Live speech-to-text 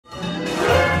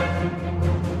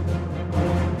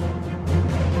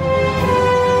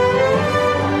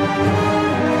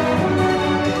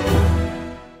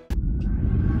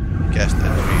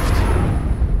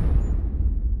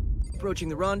Approaching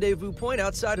the rendezvous point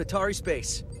outside Atari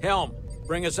space. Helm,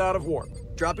 bring us out of warp.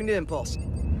 Dropping to impulse.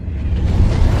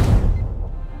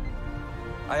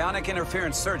 Ionic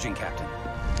interference surging, Captain.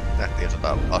 Nähtiin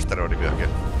asteroidivyöhyke.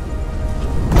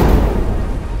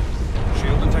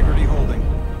 Shield integrity holding.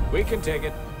 We can take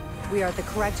it. We are at the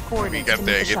correct coordinates to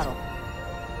meet the shuttle.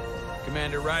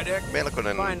 Commander Rydek,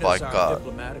 melkoinen find us paikka our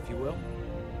diplomat, if you will.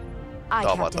 Aye,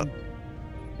 tavata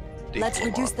Captain. Let's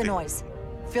reduce the noise.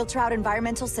 Filter out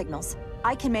environmental signals.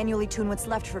 I can manually tune what's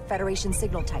left for Federation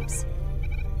signal types.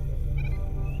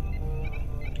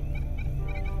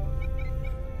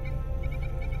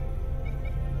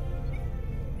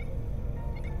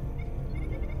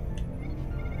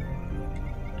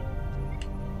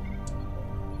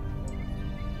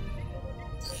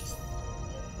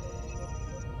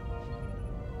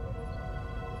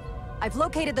 I've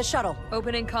located the shuttle.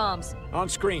 Opening comms. On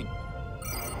screen.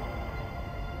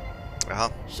 Aha.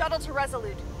 Shuttle to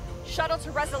Resolute. Shuttle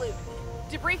to Resolute.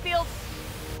 Debris field.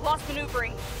 Lost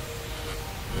maneuvering.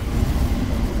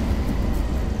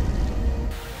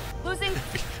 Losing.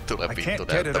 Tule vittu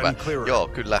näyttävä. Joo,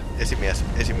 kyllä. Esimies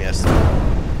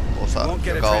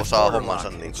joka osaa hommansa,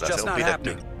 niin kyllä se on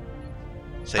pidetty.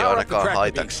 Se ei ainakaan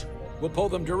haitaksi. We'll pull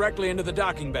them directly into the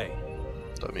docking bay.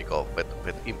 Toimiiko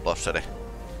impossede?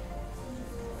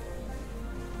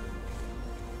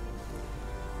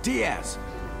 Diaz,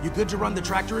 you good to run the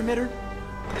tractor emitter?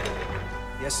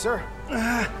 Yes, sir.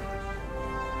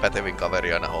 Pätevin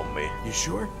kaveri aina hommii. You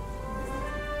sure?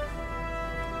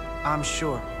 I'm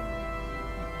sure.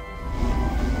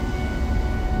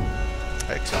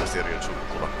 Excel Sirjen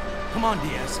sukkula. Come on,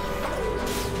 Diaz.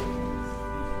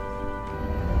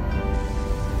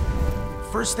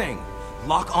 First thing,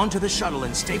 lock onto the shuttle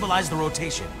and stabilize the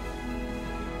rotation.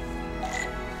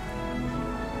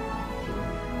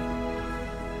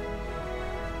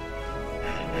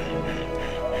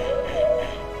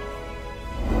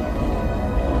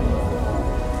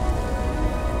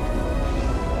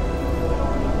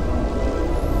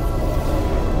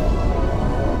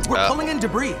 We're pulling in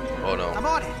debris. Oh no. I'm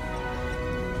on it.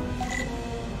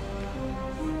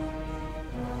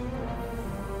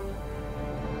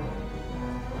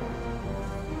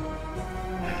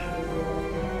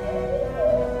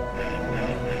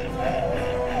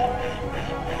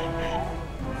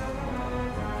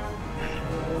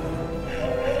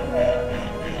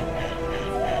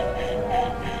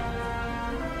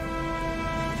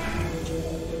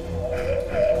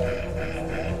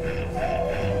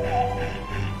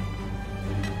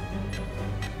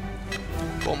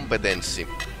 Kompetenssi.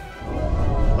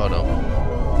 Oh no.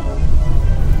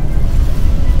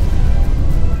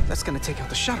 That's gonna take out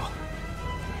the shuttle.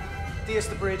 Diaz,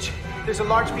 the bridge. There's a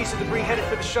large piece of debris headed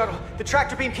for the shuttle. The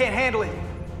tractor beam can't handle it.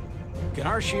 Can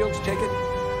our shields take it?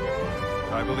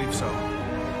 I believe so.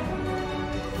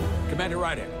 Commander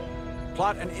Rydek,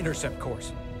 plot an intercept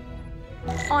course.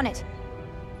 On it.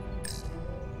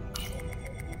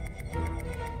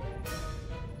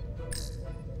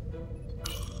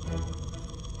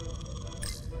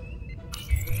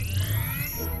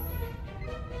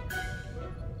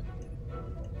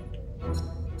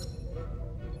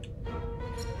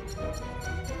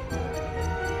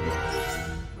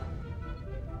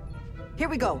 Here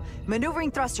we go.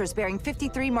 Maneuvering thrusters bearing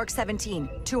 53 Mark 17,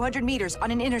 200 meters on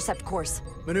an intercept course.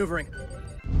 Maneuvering.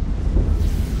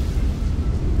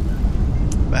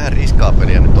 Vähän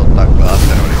riskaapelia nyt ottaa kyllä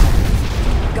asteroidit.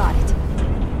 Got it.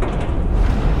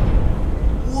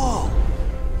 Whoa!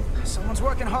 Someone's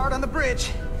working hard on the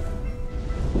bridge.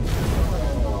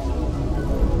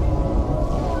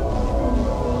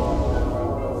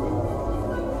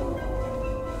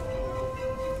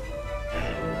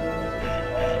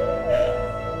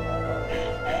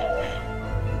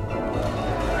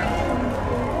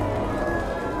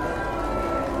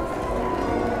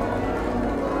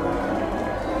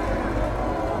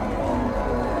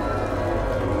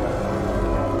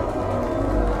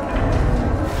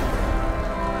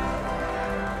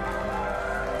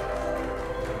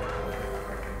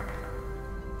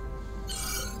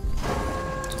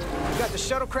 The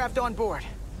shuttlecraft on board.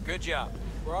 Good job.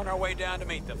 We're on our way down to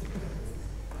meet them.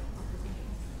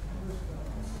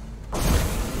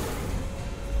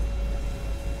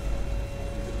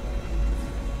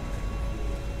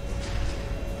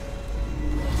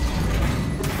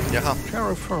 Jaha.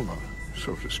 Terra firma,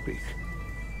 so to speak.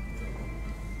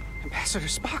 Ambassador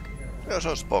Spock. Joo, se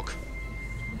on Spock.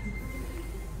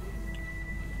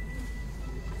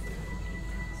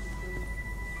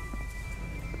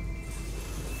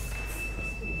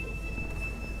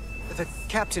 The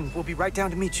captain will be right down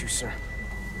to meet you, sir.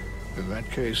 In that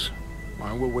case,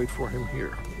 I will wait for him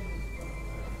here.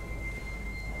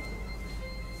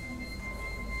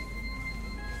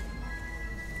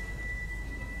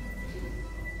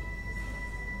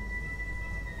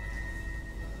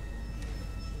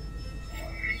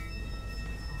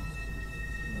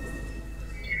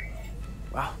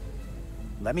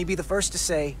 let me be the first to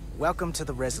say, welcome to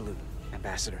the Resolute,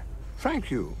 Ambassador.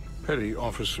 Thank you, Petty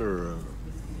Officer...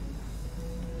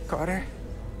 Carter?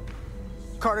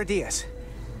 Carter Diaz,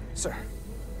 sir.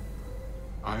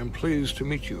 I am pleased to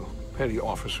meet you, Petty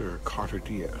Officer Carter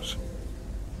Diaz.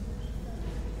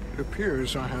 It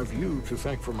appears I have you to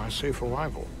thank for my safe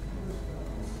arrival.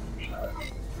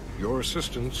 Your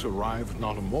assistance arrived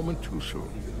not a moment too soon,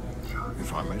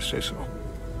 if I may say so.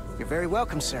 You're very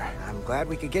welcome, sir. I'm glad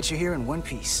we could get you here in one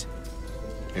piece.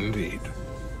 Indeed.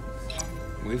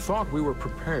 We thought we were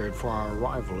prepared for our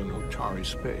arrival in Hotari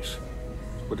space,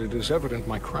 but it is evident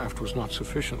my craft was not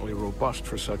sufficiently robust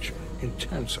for such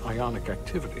intense ionic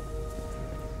activity.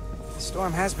 The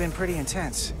storm has been pretty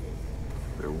intense.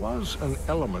 There was an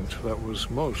element that was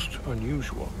most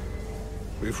unusual.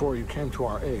 Before you came to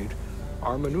our aid,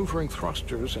 our maneuvering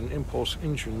thrusters and impulse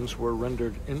engines were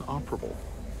rendered inoperable.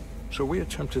 So we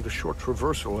attempted a short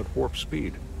traversal at warp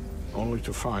speed, only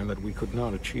to find that we could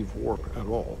not achieve warp at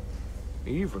all,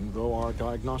 even though our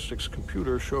diagnostics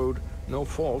computer showed no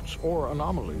faults or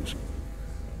anomalies.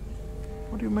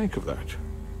 What do you make of that?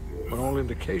 When all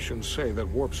indications say that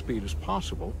warp speed is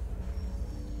possible,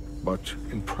 but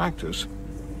in practice,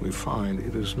 we find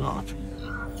it is not.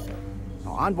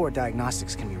 Well, onboard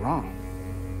diagnostics can be wrong.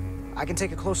 I can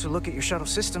take a closer look at your shuttle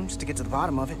systems to get to the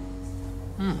bottom of it.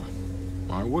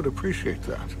 I would appreciate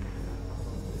that.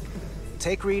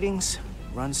 Take readings,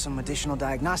 run some additional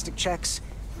diagnostic checks,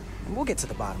 and we'll get to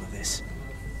the bottom of this.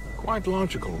 Quite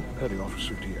logical, Petty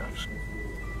Officer Diaz.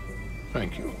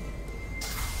 Thank you.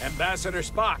 Ambassador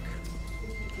Spock.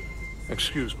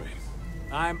 Excuse me.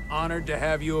 I'm honored to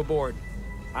have you aboard.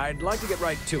 I'd like to get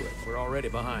right to it. We're already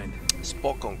behind.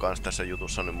 Spock on kanssa tässä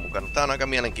jutussa nyt mukana. Tää on aika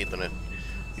mielenkiintoinen,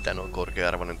 mitä noin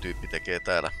korkea-arvoinen tyyppi tekee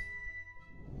täällä.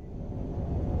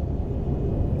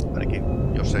 Ainakin,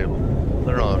 jos ei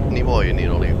ollut Nivoi,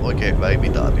 niin oli oikein hyvä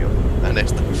imitaatio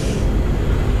hänestä.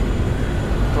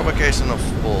 Provocation of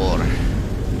War.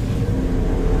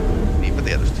 Niinpä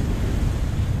tietysti.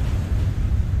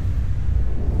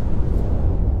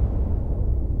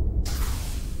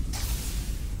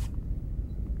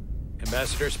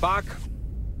 Ambassador Spock,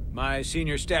 my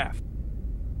senior staff.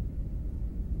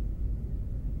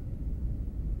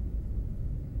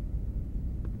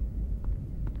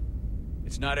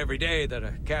 It's not every day that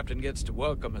a captain gets to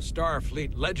welcome a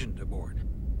Starfleet legend aboard.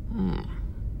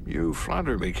 You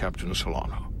flatter me, Captain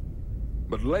Solano.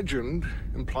 But legend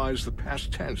implies the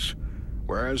past tense,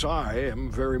 whereas I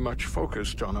am very much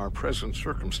focused on our present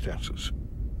circumstances.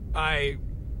 I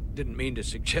didn't mean to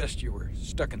suggest you were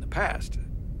stuck in the past.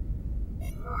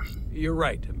 You're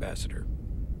right, Ambassador.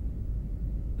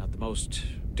 Not the most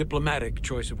diplomatic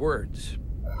choice of words.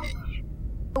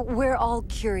 We're all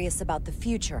curious about the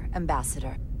future,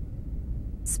 Ambassador.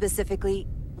 Specifically,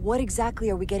 what exactly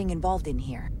are we getting involved in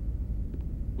here?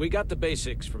 We got the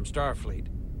basics from Starfleet.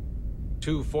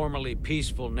 Two formerly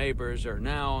peaceful neighbors are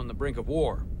now on the brink of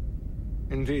war.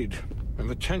 Indeed, and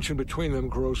the tension between them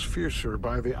grows fiercer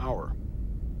by the hour.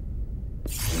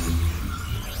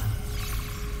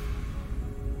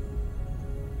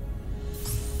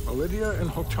 Lydia and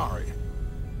Hotari.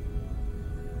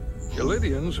 The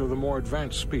Lydians are the more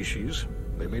advanced species.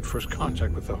 They made first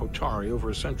contact with the Hotari over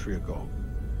a century ago.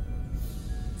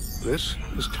 This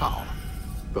is Tau,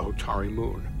 the Hotari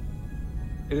moon.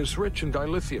 It is rich in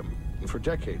dilithium, and for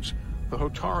decades, the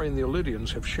Hotari and the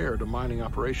Illidians have shared a mining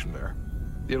operation there.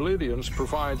 The Illidians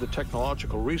provide the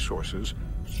technological resources,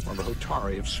 while the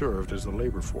Hotari have served as the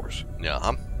labor force.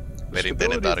 Jaha. The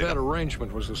stability of that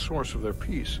arrangement was the source of their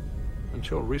peace,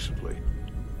 until recently.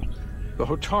 The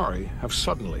Hotari have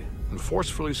suddenly and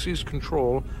forcefully seized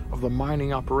control of the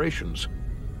mining operations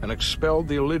and expelled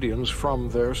the Illidians from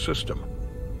their system.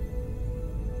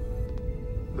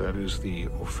 That is the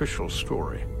official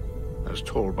story, as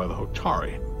told by the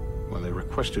Hotari when they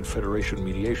requested Federation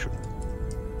mediation.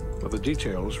 But the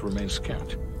details remain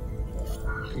scant.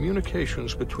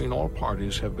 Communications between all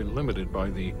parties have been limited by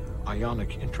the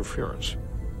ionic interference.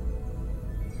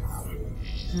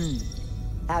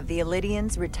 Have the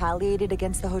Illidians retaliated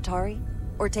against the Hotari?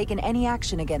 Or taken any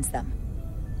action against them?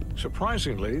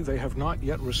 Surprisingly, they have not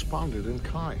yet responded in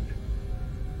kind.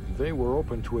 They were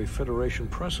open to a Federation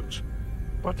presence,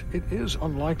 but it is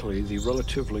unlikely the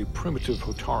relatively primitive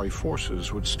Hotari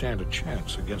forces would stand a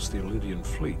chance against the Illidian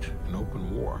fleet in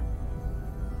open war.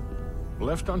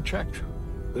 Left unchecked,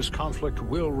 this conflict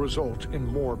will result in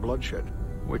more bloodshed,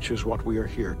 which is what we are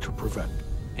here to prevent.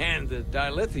 And the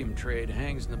dilithium trade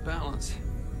hangs in the balance.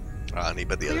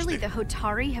 Clearly the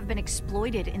Hotari have been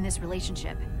exploited in this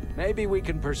relationship. Maybe we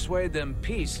can persuade them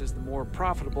peace is the more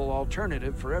profitable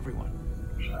alternative for everyone.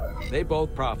 They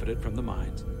both profited from the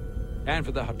mines. And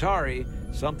for the Hatari,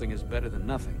 something is better than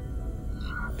nothing.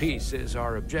 Peace is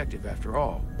our objective, after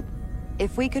all.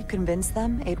 If we could convince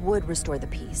them, it would restore the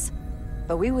peace.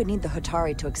 But we would need the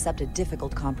Hatari to accept a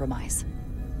difficult compromise.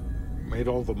 Made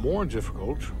all the more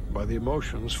difficult by the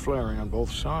emotions flaring on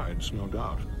both sides, no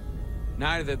doubt.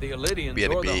 Neither the Illidians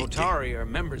or the Hatari are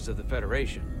members of the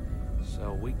Federation,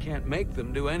 so we can't make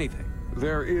them do anything.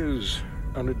 There is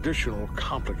an additional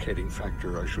complicating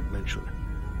factor I should mention.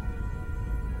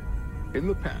 In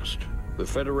the past, the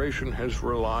Federation has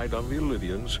relied on the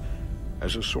Illidians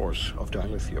as a source of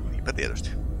dilithium.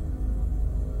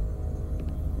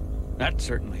 That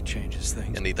certainly changes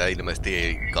things. Ja niitä ilmeisesti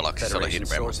ei galaksissa ole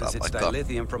hirveän montaa paikkaa.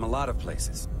 Dilithium from a lot of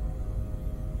places.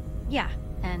 Yeah,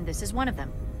 and this is one of them.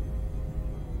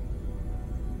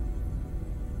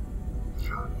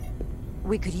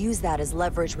 We could use that as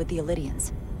leverage with the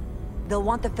Illidians. They'll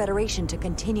want the Federation to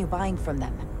continue buying from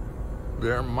them.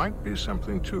 There might be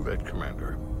something to that,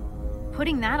 Commander.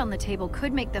 Putting that on the table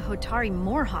could make the Hatari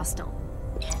more hostile.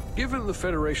 Given the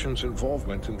Federation's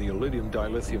involvement in the Illidium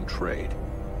dilithium trade,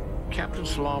 Captain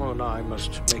Solano and I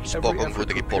must make every effort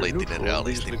to appear neutral in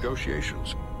these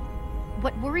negotiations.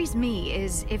 What worries me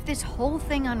is if this whole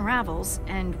thing unravels,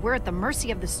 and we're at the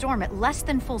mercy of the storm at less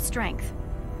than full strength.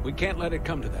 We can't let it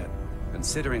come to that.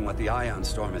 Considering what the Ion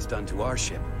Storm has done to our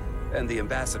ship, and the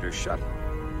Ambassador's shuttle,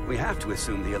 we have to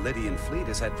assume the Illidian fleet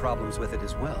has had problems with it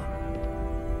as well.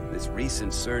 This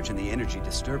recent surge in the energy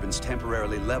disturbance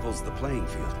temporarily levels the playing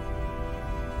field.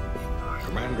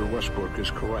 Commander Westbrook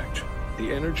is correct.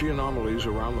 The energy anomalies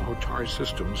around the Hatari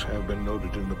systems have been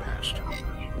noted in the past.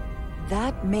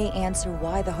 That may answer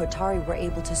why the Hatari were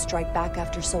able to strike back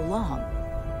after so long.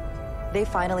 They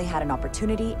finally had an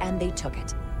opportunity, and they took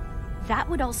it. That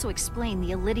would also explain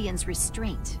the Illidians'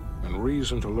 restraint. And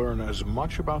reason to learn as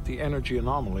much about the energy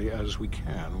anomaly as we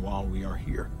can while we are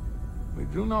here. We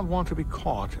do not want to be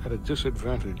caught at a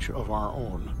disadvantage of our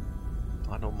own.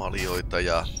 Anomalioita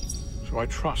ja so I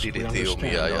trust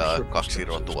dilithiumia ja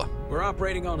kaksirotua. We're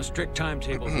operating on a strict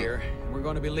timetable here, and we're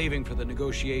going to be leaving for the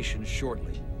negotiations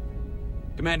shortly.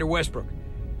 Commander Westbrook,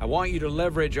 I want you to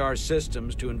leverage our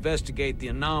systems to investigate the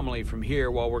anomaly from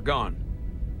here while we're gone.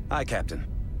 Aye, Captain.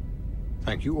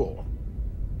 Thank you all.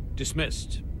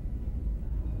 Dismissed.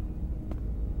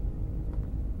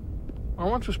 I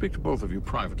want to speak to both of you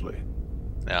privately.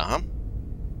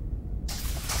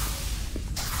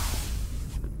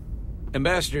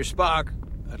 Ambassador Spock,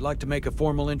 I'd like to make a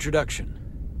formal introduction.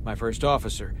 My first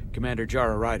officer, Commander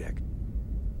Jara Rydek.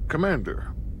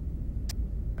 Commander,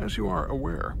 as you are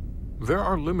aware, there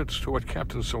are limits to what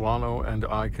Captain Solano and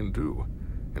I can do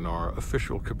in our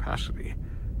official capacity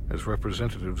as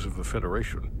representatives of the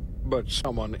Federation. But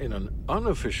someone in an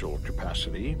unofficial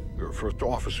capacity, your first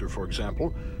officer, for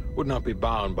example, would not be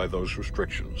bound by those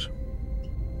restrictions.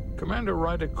 Commander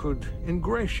Rydek could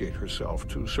ingratiate herself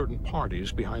to certain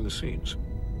parties behind the scenes,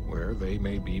 where they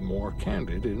may be more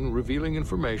candid in revealing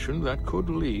information that could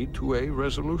lead to a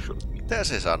resolution. Mitä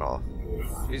se sanoo?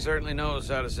 She certainly knows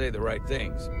how to say the right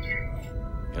things.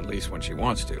 At least when she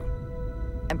wants to.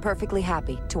 I'm perfectly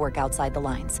happy to work outside the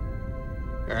lines.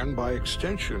 And by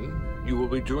extension, you will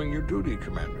be doing your duty,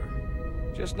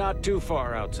 Commander. Just not too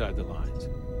far outside the lines.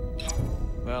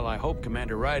 Well, I hope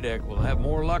Commander Rydek will have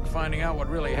more luck finding out what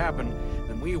really happened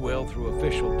than we will through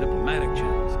official diplomatic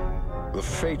channels. The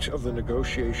fate of the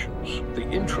negotiations, the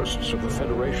interests of the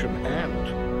Federation,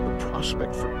 and the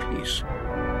prospect for peace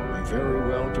may very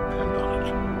well depend on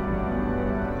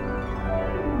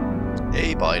it.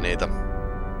 Ei paineita.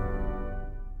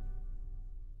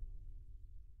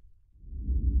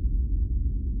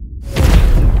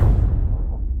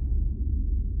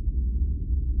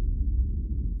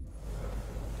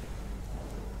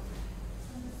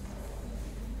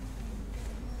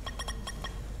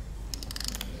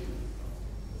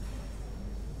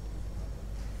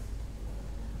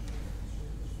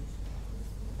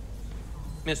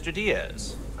 Mr.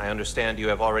 Diaz, I understand you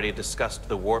have already discussed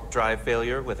the warp drive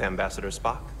failure with Ambassador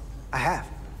Spock? I have.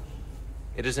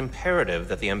 It is imperative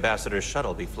that the Ambassador's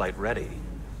shuttle be flight ready.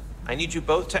 I need you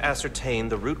both to ascertain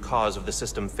the root cause of the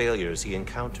system failures he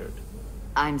encountered.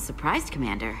 I'm surprised,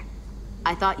 Commander.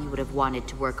 I thought you would have wanted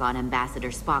to work on Ambassador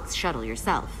Spock's shuttle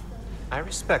yourself. I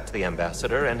respect the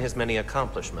Ambassador and his many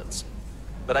accomplishments,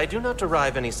 but I do not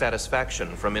derive any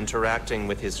satisfaction from interacting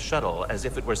with his shuttle as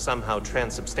if it were somehow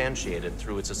transubstantiated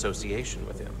through its association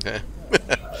with him.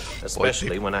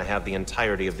 Especially when I have the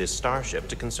entirety of this starship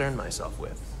to concern myself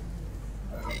with.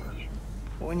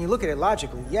 When you look at it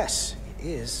logically, yes, it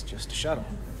is just a shuttle.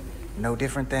 No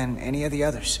different than any of the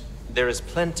others. There is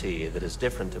plenty that is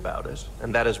different about it,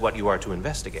 and that is what you are to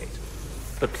investigate.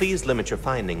 but please limit your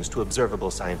findings to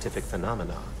observable scientific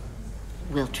phenomena.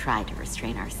 We'll try to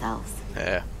restrain ourselves.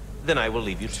 Yeah. Then I will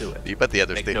leave you to it.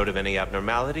 Make note of any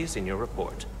abnormalities in your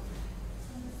report.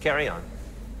 Carry on.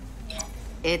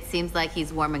 It seems like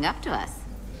he's warming up to us.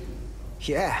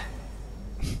 Yeah.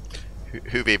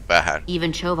 Hyvin vähän.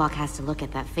 Even Chovok has to look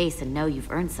at that face and know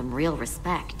you've earned some real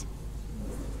respect.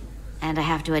 And I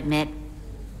have to admit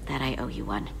that I owe you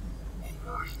one.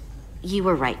 You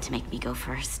were right to make me go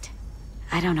first.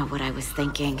 I don't know what I was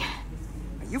thinking.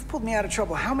 You've pulled me out of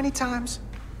trouble how many times?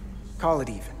 Call it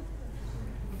even.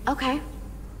 Okay.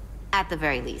 At the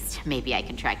very least, maybe I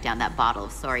can track down that bottle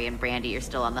of Saurian brandy you're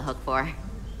still on the hook for.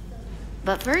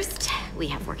 But first, we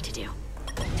have work to do.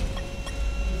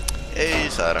 Ei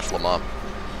sairaslomaa.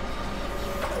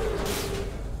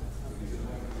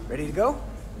 Ready to go?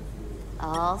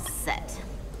 All set.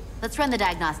 Let's run the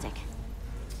diagnostic.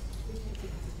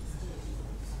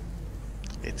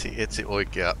 Etsi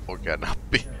oikea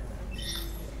nappi.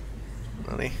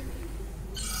 Noniin.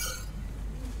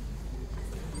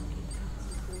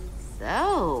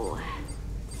 So,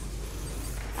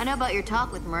 I know about your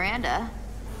talk with Miranda.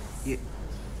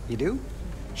 You do?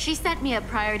 She sent me a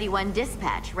Priority 1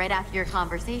 dispatch right after your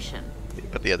conversation.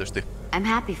 Niinpä tietysti. I'm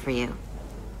happy for you.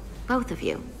 Both of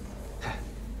you.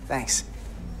 Thanks.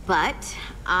 But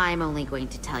I'm only going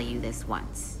to tell you this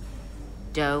once.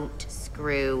 Don't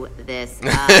screw this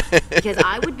up. Because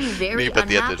I would be very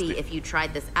unhappy if you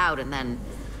tried this out and then,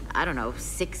 I don't know,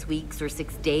 6 weeks or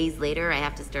 6 days later I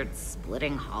have to start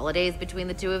splitting holidays between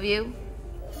the two of you.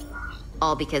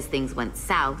 All because things went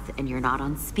south and you're not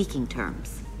on speaking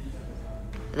terms.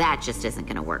 That just isn't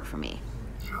gonna work for me.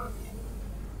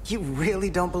 You really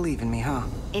don't believe in me, huh?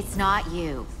 It's not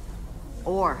you.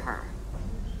 Or her.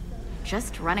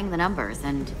 Just running the numbers,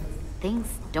 and things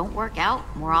don't work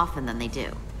out more often than they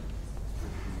do.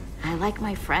 I like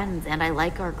my friends, and I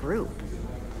like our group.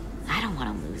 I don't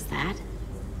want to lose that.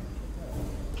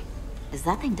 Is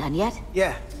that thing done yet?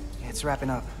 Yeah, it's wrapping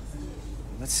up.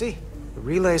 Let's see. The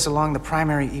relays along the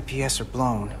primary EPS are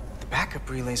blown. The backup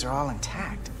relays are all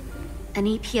intact. An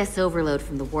EPS overload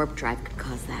from the warp drive could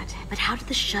cause that. But how did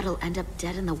the shuttle end up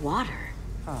dead in the water?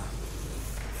 Huh.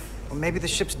 Well, maybe the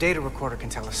ship's data recorder can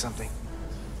tell us something.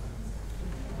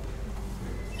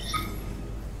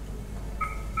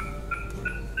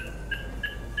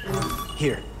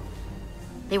 Here.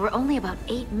 They were only about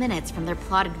 8 minutes from their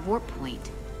plotted warp point.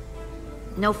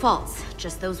 No faults,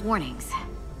 just those warnings.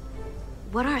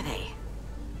 What are they?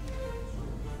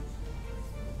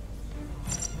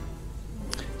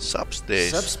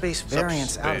 Subspace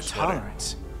variance out of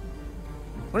tolerance.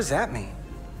 What does that mean?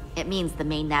 It means the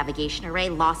main navigation array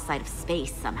lost sight of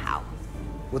space somehow.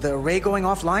 Will the array going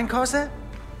offline cause that?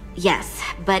 Yes,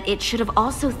 but it should have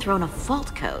also thrown a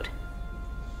fault code.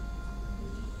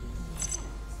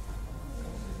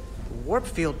 The warp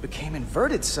field became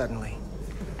inverted suddenly.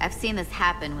 I've seen this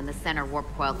happen when the center warp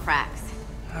coil cracks.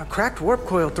 A cracked warp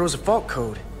coil throws a fault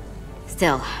code.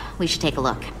 Still, we should take a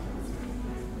look.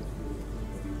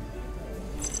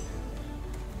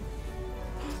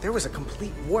 There was a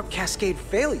complete warp cascade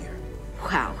failure.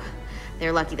 Wow.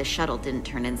 They're lucky the shuttle didn't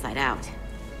turn inside out.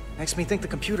 Makes me think the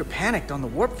computer panicked on the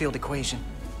warp field equation.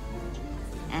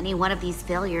 Any one of these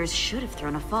failures should have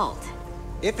thrown a fault.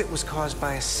 If it was caused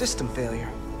by a system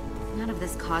failure. None of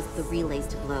this caused the relays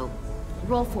to blow.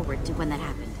 Roll forward to when that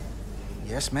happened.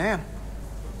 Yes, ma'am.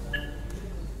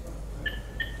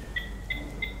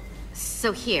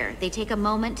 So here, they take a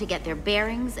moment to get their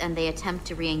bearings and they attempt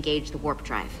to re-engage the warp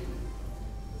drive.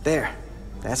 There.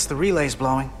 That's the relays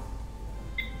blowing.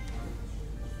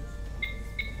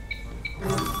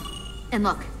 And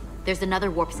look, there's another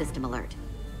warp system alert.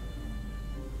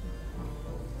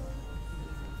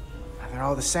 They're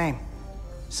all the same.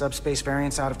 Subspace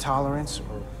variance out of tolerance,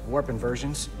 or warp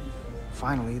inversions.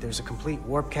 Finally, there's a complete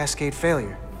warp cascade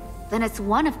failure. Then it's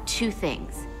one of two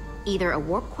things. Either a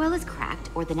warp coil is cracked,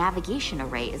 or the navigation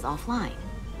array is offline.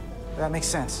 That makes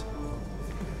sense.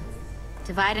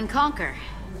 Divide and conquer.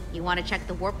 You want to check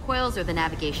the warp coils or the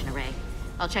navigation array?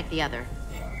 I'll check the other.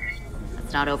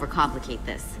 Let's not overcomplicate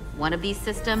this. One of these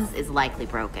systems is likely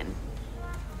broken.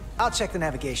 I'll check the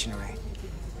navigation array.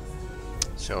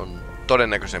 Se on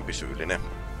todennäköisempi syyllinen.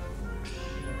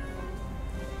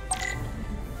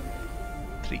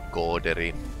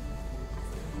 Tricoderi.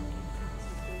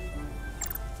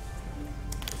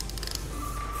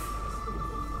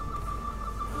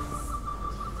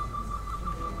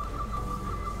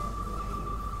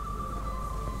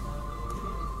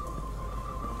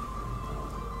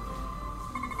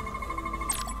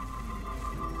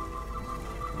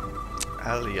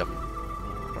 L ja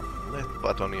left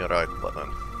button ja right button.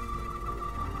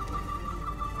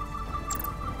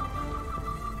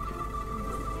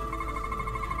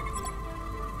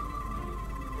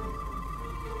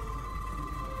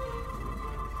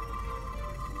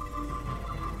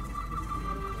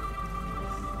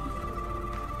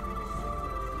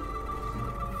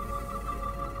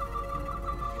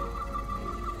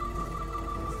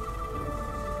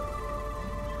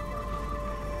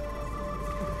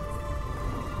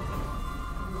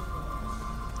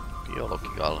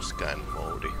 Chronological scan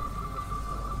mode.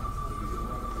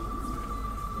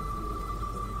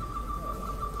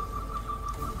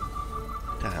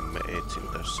 Tähän me etsin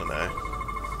tässä näin.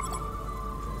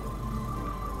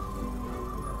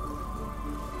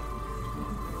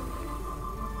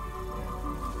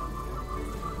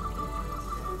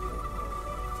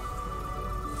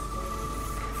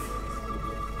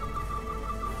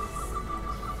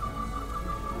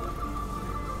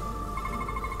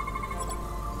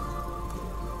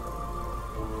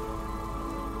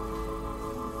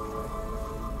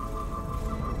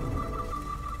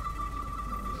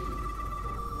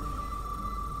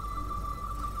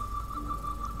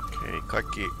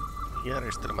 Kaikki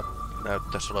järjestelmät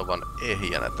näyttäisi olevan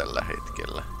ehjänä tällä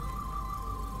hetkellä.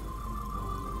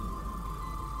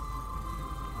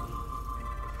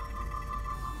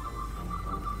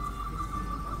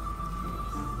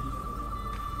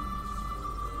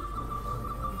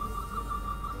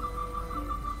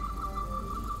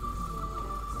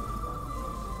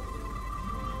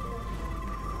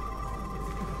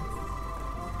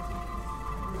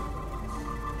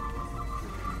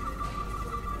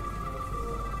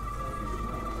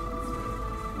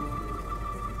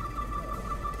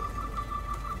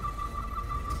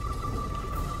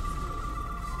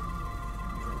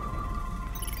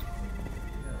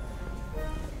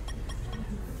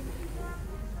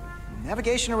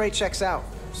 Navigation array checks out,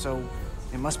 so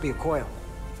it must be a coil.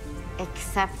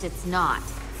 Except it's not.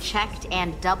 Checked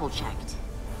and double-checked.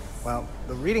 Well,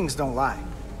 the readings don't lie.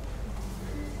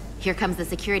 Here comes the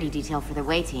security detail for the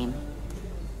way team.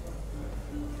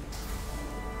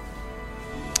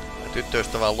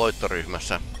 Tyttöystävä on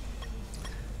loittoryhmässä.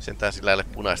 Sentään sillä ei ole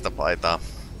punaista paitaa.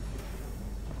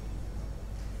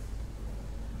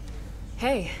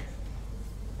 Hey.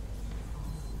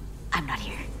 I'm not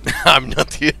here. I'm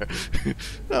not here.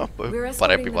 No, we're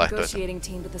escorting the negotiating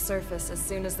team to the surface as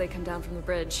soon as they come down from the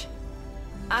bridge.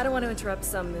 I don't want to interrupt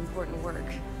some important work.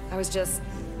 I was just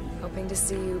hoping to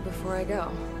see you before I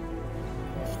go.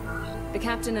 The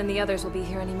captain and the others will be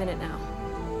here any minute now.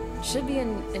 Should be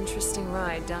an interesting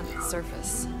ride down to the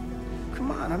surface.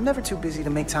 Come on, I'm never too busy to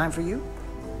make time for you.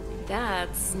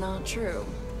 That's not true.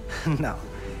 No,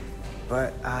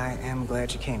 but I am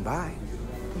glad you came by.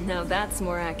 Now that's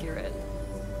more accurate.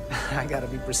 I gotta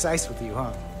be precise with you,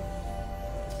 huh?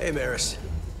 Hey, Maris.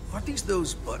 Aren't these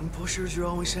those button pushers you're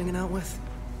always hanging out with?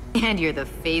 And you're the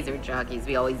phaser jockeys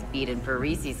we always beat in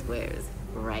Parisi squares,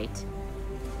 right?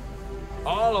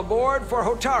 All aboard for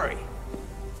Hotari!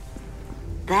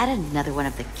 That another one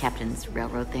of the captain's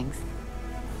railroad things?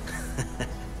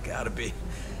 Gotta be.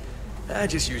 I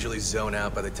just usually zone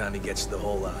out by the time he gets to the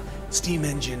whole, steam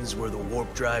engines were the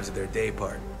warp drives of their day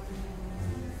part.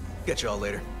 Catch y'all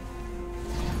later.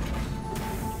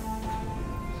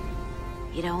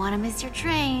 You don't want to miss your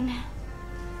train.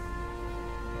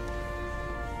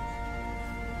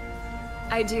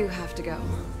 I do have to go.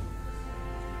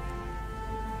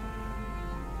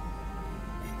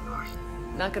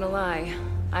 Not gonna lie,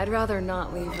 I'd rather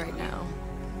not leave right now.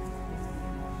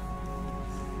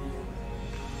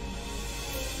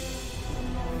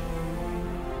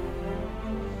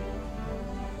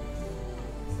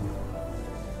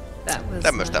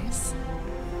 That was nice.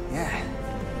 Yeah,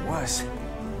 it was.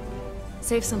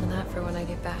 Save some of that for when I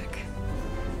get back.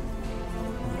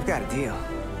 You got a deal.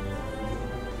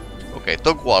 Okei,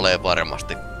 ton kuolee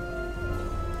varmasti.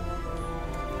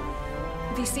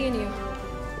 Be seeing you.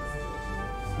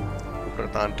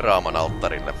 Ugrataan draaman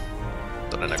alttarille.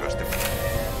 Todennäköisesti.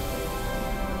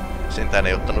 Sentään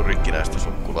ei ottanut rikkinäistä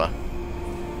sukkulaa.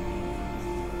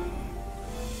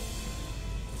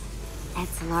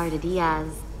 It's Diaz.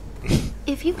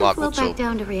 If you can float back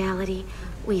down to reality,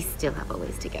 we still have a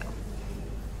ways to go.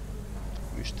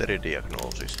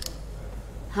 Mysteeridiagnoosis.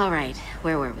 All right,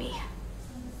 where were we?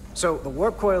 So, the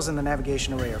warp coils in the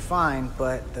navigation array are fine,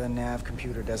 but the nav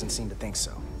computer doesn't seem to think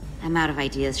so. I'm out of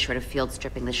ideas short of field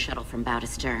stripping the shuttle from bow to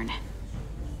stern.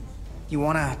 You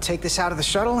wanna take this out of the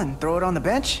shuttle and throw it on the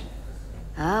bench?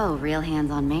 Oh, real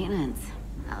hands-on maintenance.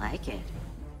 I like it.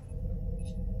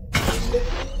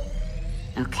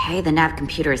 Okay, the nav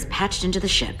computer is patched into the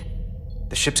ship.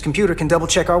 The ship's computer can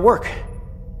double-check our work.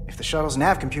 If the shuttle's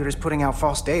nav computer is putting out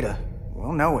false data,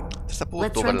 we'll know it.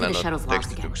 Let's run through the shuttle's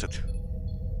logs again.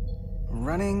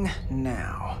 Running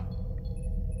now.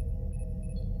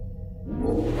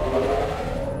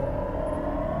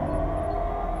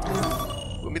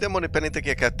 Miten moni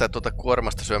pelintekijä käyttää tuota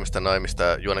kuormasta syömistä naimista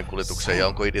juonen kuljetukseen ja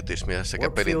onko idiotismia sekä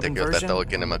pelintekijöiltä että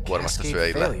oikein enemmän kuormasta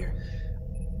syöjillä?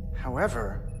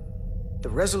 However, the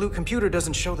Resolute computer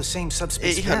doesn't show the same subspace.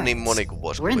 Ei ihan niin moni kuin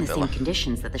voisi kuvitella. We're in the same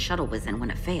conditions that the shuttle was in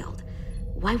when it failed.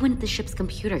 Why wouldn't the ship's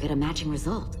computer get a matching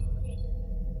result?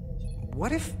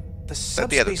 What if the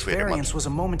subspace variance was a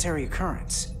momentary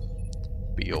occurrence?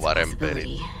 It's a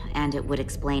possibility, and it would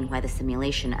explain why the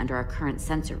simulation under our current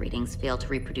sensor readings failed to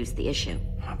reproduce the issue.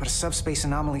 But a subspace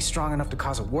anomaly strong enough to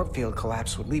cause a warp field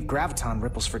collapse would leave graviton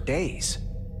ripples for days.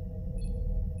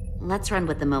 Let's run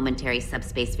with the momentary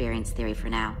subspace variance theory for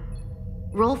now.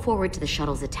 Roll forward to the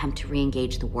shuttle's attempt to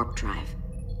re-engage the warp drive.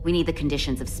 We need the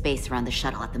conditions of space around the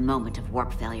shuttle at the moment of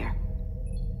warp failure.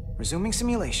 Resuming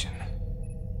simulation.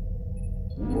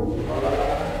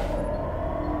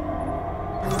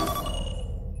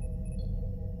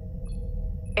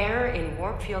 Error in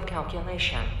warp field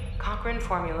calculation. Cochrane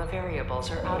formula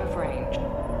variables are out of range.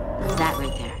 That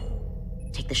right there.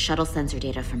 Take the shuttle sensor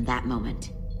data from that moment.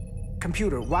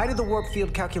 Computer, why did the warp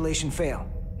field calculation fail?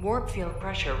 Warp field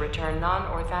pressure returned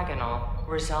non-orthogonal.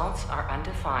 Results are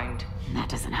undefined. That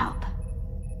doesn't help.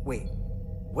 Wait,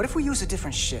 what if we use a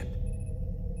different ship?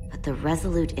 Put the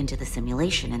Resolute into the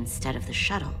simulation instead of the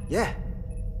shuttle. Yeah,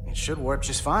 it should warp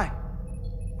just fine.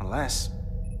 Unless...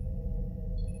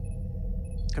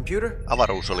 Computer,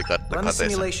 run the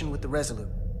simulation with the Resolute.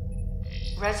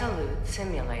 Resolute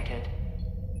simulated.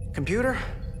 Computer,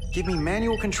 give me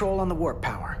manual control on the warp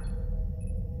power.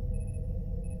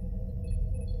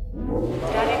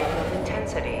 Static field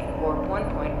intensity, warp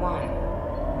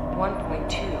 1.1,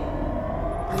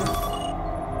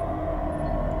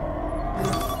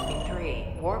 1.2. 3.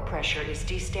 Warp pressure is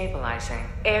destabilizing.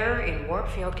 Error in warp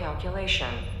field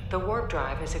calculation. The warp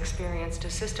drive has experienced a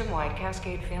system-wide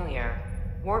cascade failure.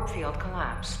 Warp field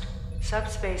collapsed.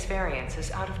 Subspace variance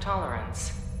is out of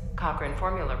tolerance. Cochrane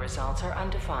formula results are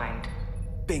undefined.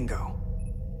 Bingo.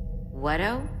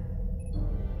 What-o?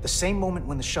 The same moment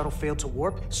when the shuttle failed to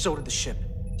warp, so did the ship.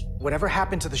 Whatever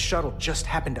happened to the shuttle just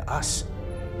happened to us.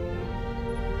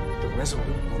 The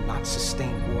Resolute will not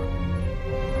sustain warp.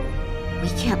 We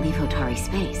can't leave Hotari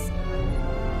space.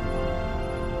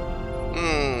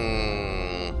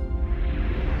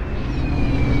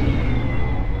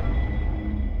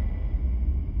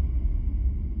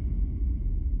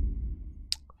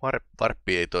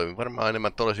 Varppi ei toimi. Varmaan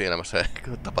enemmän tosi elämässä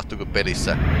tapahtuu kuin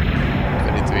pelissä.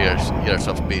 22 years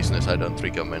of business, I don't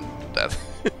recommend that.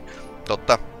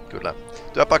 Totta, kyllä.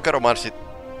 Työpaikkaromanssi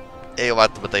ei ole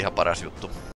välttämättä ihan paras juttu.